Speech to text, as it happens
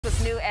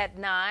What's new at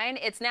 9?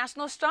 It's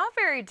National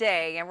Strawberry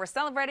Day, and we're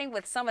celebrating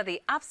with some of the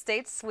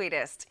upstate's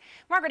sweetest.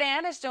 Margaret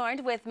Ann is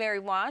joined with Mary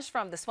Wash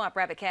from the Swamp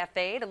Rabbit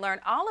Cafe to learn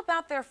all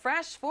about their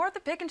fresh 4th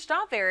of pickin'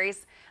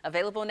 strawberries,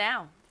 available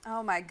now.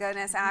 Oh my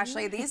goodness,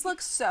 Ashley, these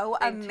look so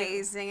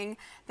amazing.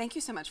 Thank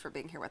you so much for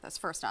being here with us,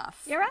 first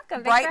off. You're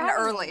welcome. Bright and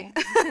early.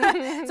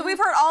 So we've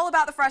heard all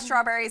about the fresh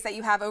strawberries that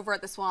you have over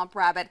at the Swamp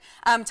Rabbit.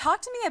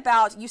 Talk to me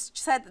about, you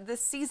said that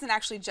this season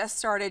actually just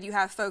started. You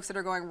have folks that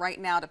are going right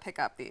now to pick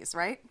up these,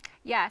 right?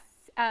 Yes.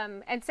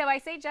 And so I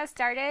say just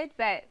started,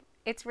 but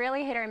it's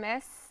really hit or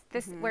miss.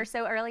 We're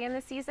so early in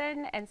the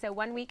season, and so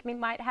one week we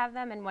might have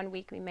them and one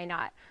week we may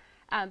not.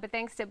 But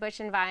thanks to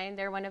Bush and Vine,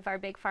 they're one of our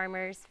big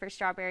farmers for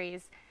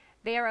strawberries.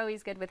 They are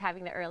always good with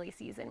having the early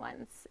season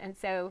ones. And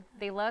so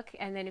they look,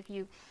 and then if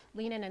you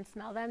lean in and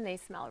smell them, they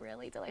smell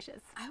really delicious.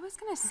 I was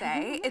gonna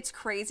say, it's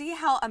crazy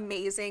how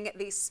amazing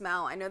these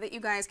smell. I know that you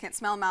guys can't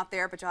smell them out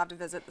there, but you'll have to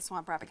visit the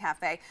Swamp Rabbit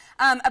Cafe.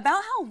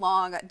 About how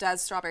long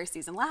does strawberry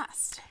season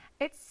last?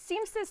 It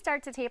seems to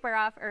start to taper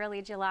off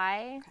early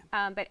July,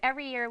 but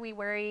every year we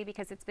worry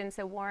because it's been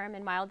so warm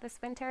and mild this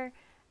winter.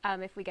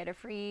 If we get a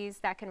freeze,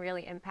 that can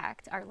really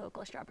impact our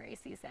local strawberry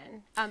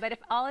season. But if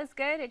all is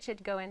good, it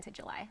should go into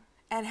July.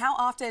 And how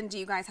often do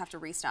you guys have to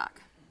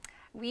restock?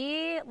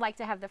 We like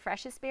to have the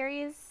freshest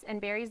berries, and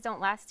berries don't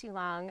last too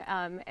long,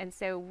 and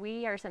so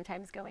we are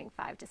sometimes going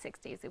 5 to 6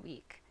 days a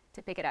week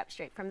to pick it up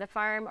straight from the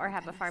farm or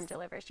have a farm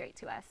deliver straight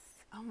to us.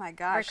 Oh my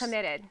gosh. We're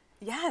committed.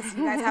 Yes,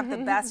 you guys have the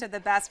best of the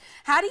best.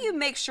 How do you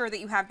make sure that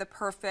you have the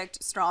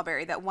perfect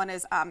strawberry, that one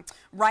is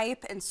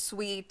ripe and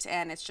sweet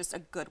and it's just a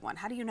good one?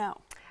 How do you know?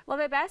 Well,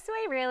 the best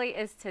way really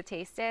is to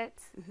taste it,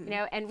 you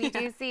know, and we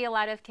do see a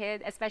lot of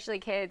kids, especially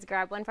kids,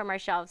 grab one from our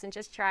shelves and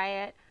just try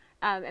it,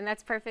 and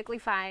that's perfectly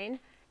fine.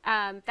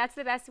 That's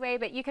the best way,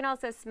 but you can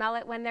also smell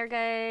it when they're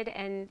good,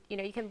 and, you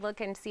know, you can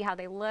look and see how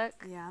they look,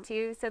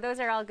 too. So those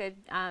are all good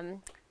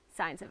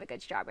signs of a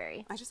good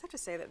strawberry. I just have to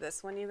say that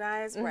this one, you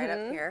guys, right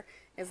up here,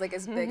 is like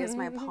as big as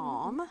my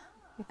palm.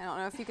 I don't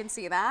know if you can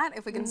see that,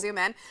 if we can zoom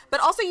in.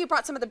 But also you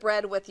brought some of the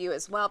bread with you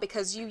as well,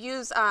 because you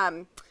use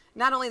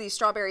not only these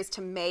strawberries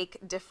to make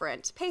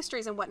different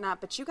pastries and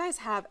whatnot, but you guys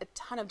have a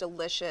ton of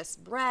delicious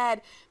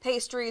bread,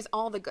 pastries,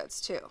 all the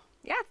goods too.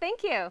 Yeah,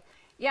 thank you.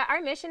 Yeah,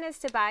 our mission is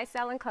to buy,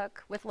 sell, and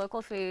cook with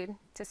local food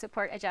to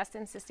support a just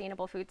and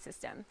sustainable food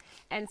system.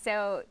 And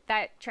so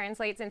that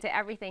translates into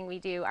everything we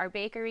do. Our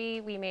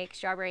bakery, we make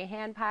strawberry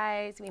hand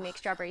pies, we make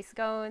strawberry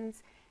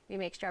scones, we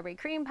make strawberry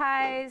cream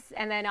pies,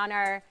 and then on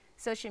our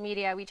social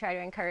media, we try to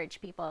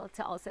encourage people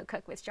to also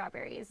cook with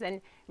strawberries.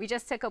 And we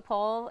just took a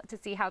poll to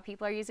see how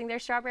people are using their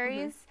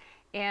strawberries,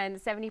 and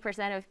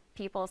 70% of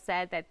people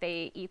said that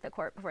they eat the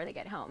quart before they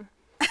get home.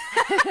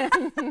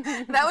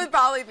 That would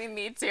probably be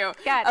me too.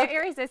 Yeah,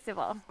 they're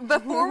irresistible.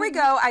 Before we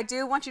go, I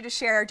do want you to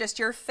share just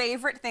your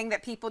favorite thing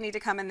that people need to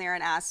come in there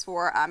and ask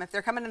for if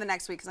they're coming in the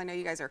next week, because I know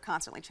you guys are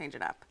constantly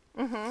changing up.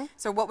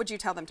 So what would you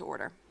tell them to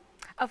order?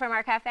 Oh, from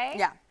our cafe?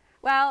 Yeah.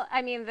 Well,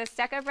 I mean, the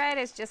stucco bread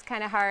is just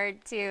kind of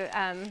hard to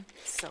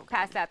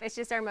pass up. It's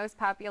just our most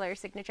popular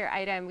signature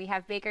item. We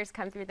have bakers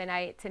come through the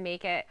night to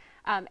make it,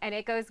 and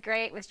it goes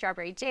great with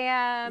strawberry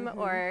jam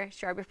or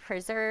strawberry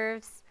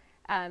preserves.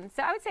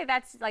 So I would say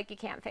that's like you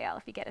can't fail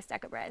if you get a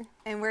stucco bread.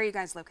 And where are you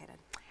guys located?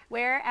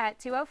 We're at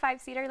 205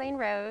 Cedar Lane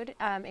Road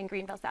in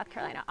Greenville, South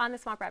Carolina, on the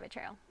Swamp Rabbit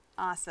Trail.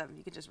 Awesome.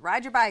 You can just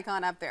ride your bike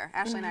on up there.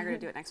 Ashley and I are going to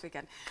do it next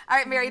weekend. All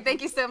right, Mary,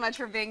 thank you so much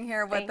for being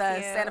here with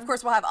us. And of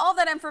course, we'll have all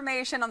that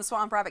information on the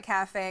Swamp Rabbit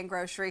Cafe and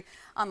Grocery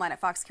online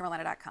at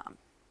foxcarolina.com.